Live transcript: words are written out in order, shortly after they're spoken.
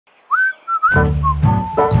Hello,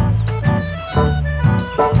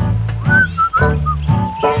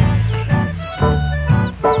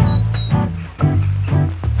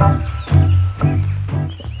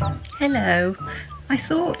 I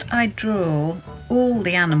thought I'd draw all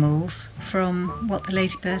the animals from what the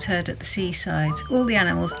ladybird heard at the seaside, all the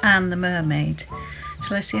animals and the mermaid.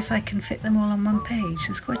 Shall I see if I can fit them all on one page?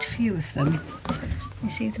 There's quite a few of them. You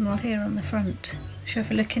see them all here on the front. Shall I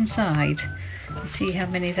have a look inside and see how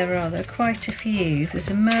many there are? There are quite a few. There's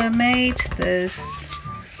a mermaid, there's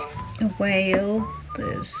a whale,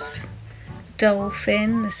 there's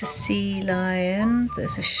dolphin, there's a sea lion,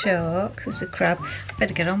 there's a shark, there's a crab. I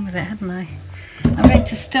better get on with it, hadn't I? I'm going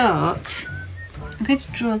to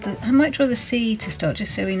draw I might draw the sea to start,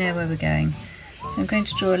 just so we know where we're going. So I'm going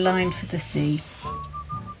to draw a line for the sea.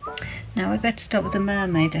 Now I'd better start with the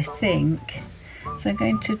mermaid, I think. So I'm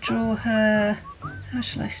going to draw her. How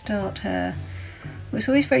shall I start her? Well, it's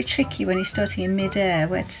always very tricky when you're starting in mid-air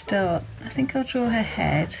where to start. I think I'll draw her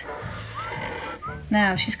head.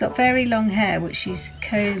 Now she's got very long hair which she's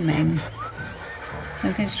combing, so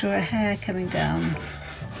I'm going to draw her hair coming down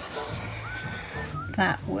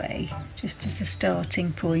that way, just as a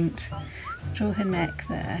starting point. Draw her neck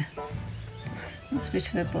there, that's a bit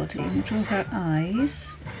of her body, and draw her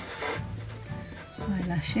eyes,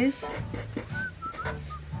 eyelashes,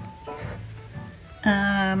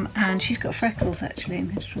 and she's got freckles actually. I'm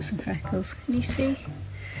going to draw some freckles, can you see?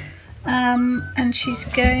 And she's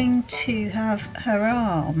going to have her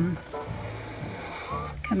arm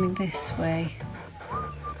coming this way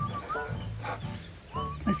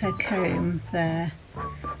with her comb there.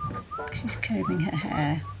 She's combing her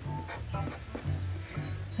hair.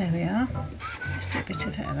 There we are. Let's do a bit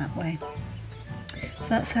of hair that way. So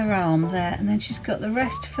that's her arm there, and then she's got the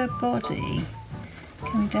rest of her body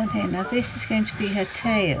coming down here. Now this is going to be her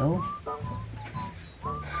tail,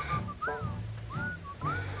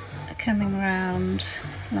 coming round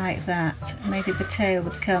like that. Maybe the tail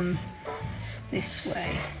would come this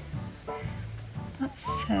way.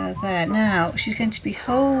 That's her there. Now she's going to be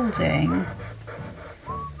holding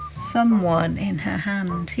someone in her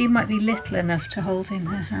hand. He might be little enough to hold in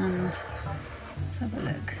her hand. Let's have a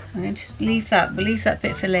look. I'm going to leave that. We'll leave that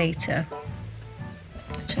bit for later.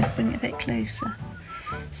 Try to bring it a bit closer.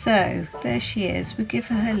 So there she is. We'll give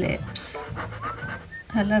her her lips,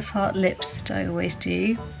 her love heart lips that I always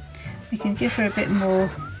do. We can give her a bit more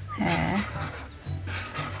hair.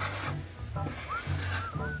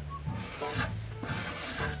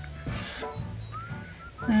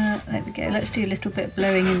 There we go. Let's do a little bit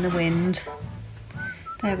blowing in the wind.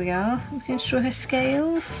 There we are. We can draw her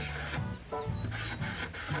scales.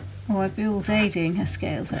 Oh, I'd be all day doing her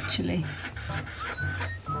scales actually.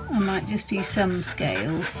 I might just do some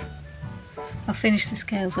scales. I'll finish the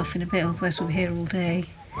scales off in a bit, otherwise we'll be here all day.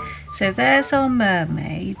 So there's our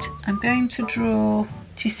mermaid. I'm going to draw,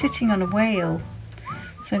 she's sitting on a whale.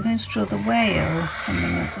 So I'm going to draw the whale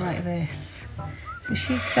coming up like this. So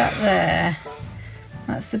she's sat there.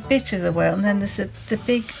 That's the bit of the whale, and then there's the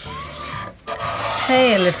big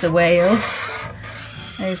tail of the whale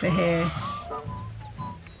over here.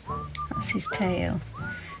 That's his tail.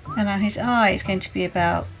 And now his eye is going to be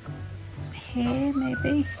about here,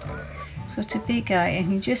 maybe. He's got a big eye, and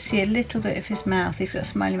you can just see a little bit of his mouth. He's got a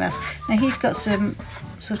smiley mouth. Now he's got some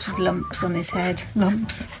sort of lumps on his head.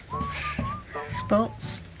 Lumps.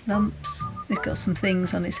 Spots. Lumps. He's got some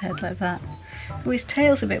things on his head like that. Oh, his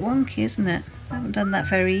tail's a bit wonky, isn't it? I haven't done that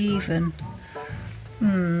very even.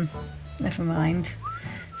 Never mind.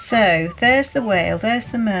 So there's the whale, there's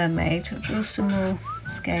the mermaid. I'll draw some more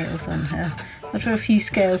scales on her. I'll draw a few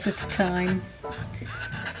scales at a time.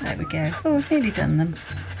 There we go. Oh, I've nearly done them.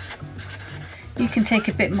 You can take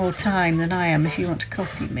a bit more time than I am if you want to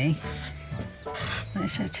copy me.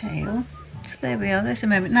 There's her tail. So there we are, there's a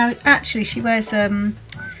mermaid. Now actually she wears a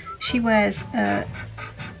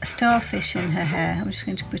starfish in her hair. I'm just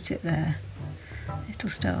going to put it there. Little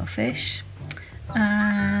starfish.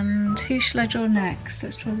 And who shall I draw next?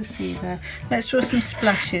 Let's draw the sea there. Let's draw some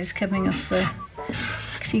splashes coming off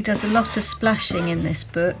because he does a lot of splashing in this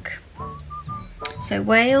book. So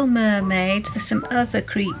whale, mermaid, there's some other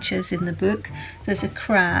creatures in the book. There's a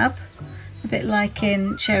crab, a bit like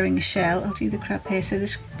in Sharing a Shell. I'll do the crab here. So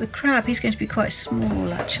the crab, he's going to be quite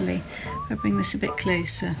small actually. I'll bring this a bit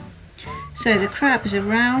closer. So the crab is a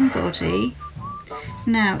round body.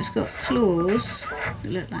 Now it's got claws that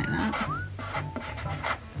look like that.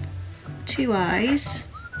 2 eyes.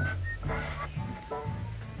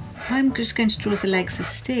 I'm just going to draw the legs as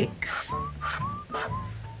sticks.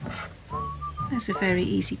 That's a very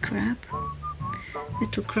easy crab.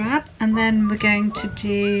 Little crab. And then we're going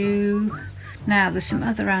to Now there's some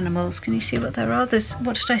other animals. Can you see what there are? There's,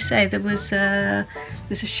 what did I say? There's a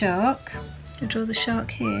shark. I'll draw the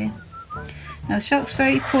shark here. Now the shark's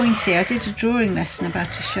very pointy. I did a drawing lesson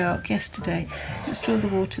about a shark yesterday. Let's draw the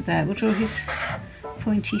water there. We'll draw his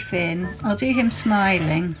pointy fin. I'll do him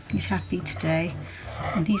smiling. He's happy today.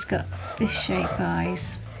 And he's got this shape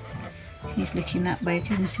eyes. He's looking that way,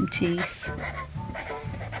 giving some teeth.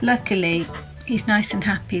 Luckily, he's nice and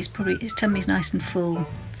happy. His tummy's nice and full,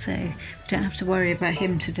 so we don't have to worry about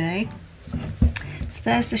him today. So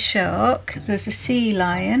there's the shark. There's a sea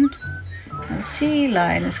lion. Now, the sea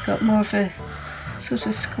lion has got more of a sort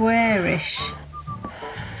of squarish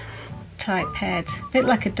type head, a bit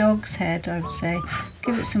like a dog's head, I would say.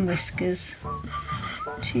 Give it some whiskers.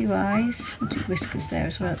 2 eyes. We'll do whiskers there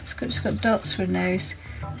as well. It's got dots for a nose.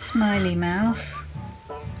 Smiley mouth.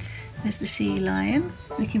 There's the sea lion,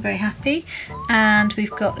 looking very happy. And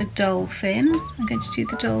we've got a dolphin. I'm going to do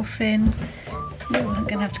the dolphin. Oh, I'm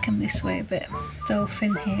going to have to come this way a bit.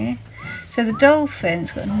 Dolphin here. So the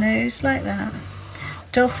dolphin's got a nose like that.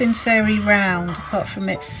 Dolphin's very round, apart from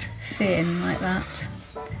its fin, like that.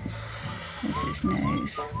 There's its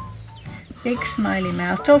nose. Big smiley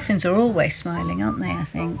mouth. Dolphins are always smiling, aren't they, I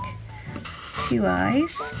think? 2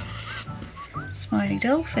 eyes. Smiley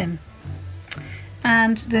dolphin.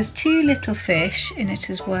 And there's 2 little fish in it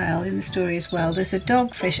as well, in the story as well. There's a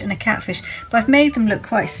dogfish and a catfish, but I've made them look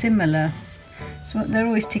quite similar. So they're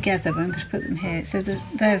always together, but I'm going to put them here. So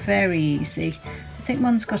they're very easy. I think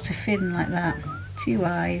one's got a fin like that. 2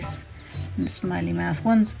 eyes and a smiley mouth.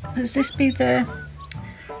 Does this be the...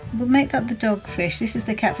 We'll make that the dogfish. This is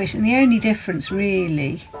the catfish, and the only difference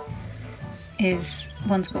really is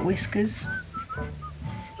one's got whiskers.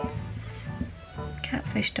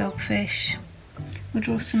 Catfish, dogfish. We'll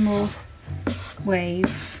draw some more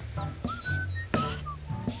waves.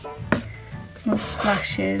 More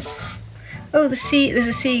splashes. Oh, there's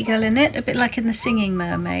a seagull in it, a bit like in the Singing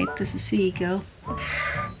Mermaid. There's a seagull.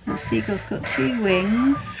 And the seagull's got 2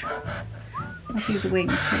 wings. I'll do the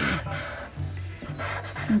wings here.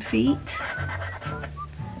 Some feet,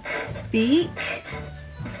 beak,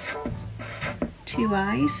 2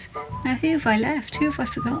 eyes. Now who have I left? Who have I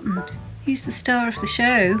forgotten? Who's the star of the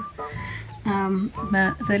show?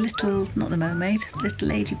 The little, not the mermaid, little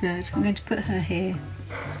ladybird. I'm going to put her here.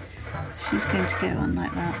 She's going to go on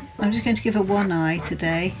like that. I'm just going to give her 1 eye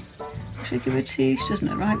today. Should I give her 2? She doesn't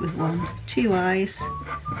look right with 1. 2 eyes,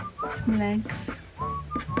 some legs.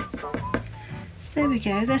 So there we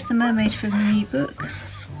go. There's the mermaid from the new book.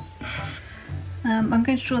 I'm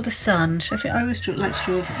going to draw the sun. I always like to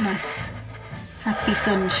draw nice, happy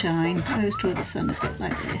sunshine. I always draw the sun a bit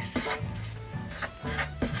like this.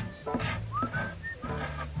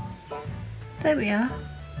 There we are.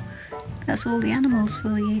 That's all the animals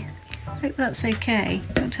for you. Hope that's okay.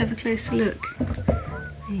 Want to have a closer look?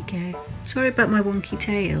 There you go. Sorry about my wonky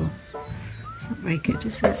tail. It's not very good,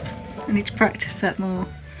 is it? I need to practice that more.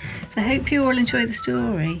 So I hope you all enjoy the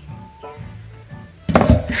story.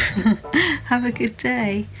 Have a good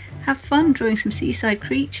day. Have fun drawing some seaside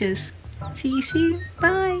creatures. See you soon.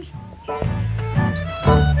 Bye.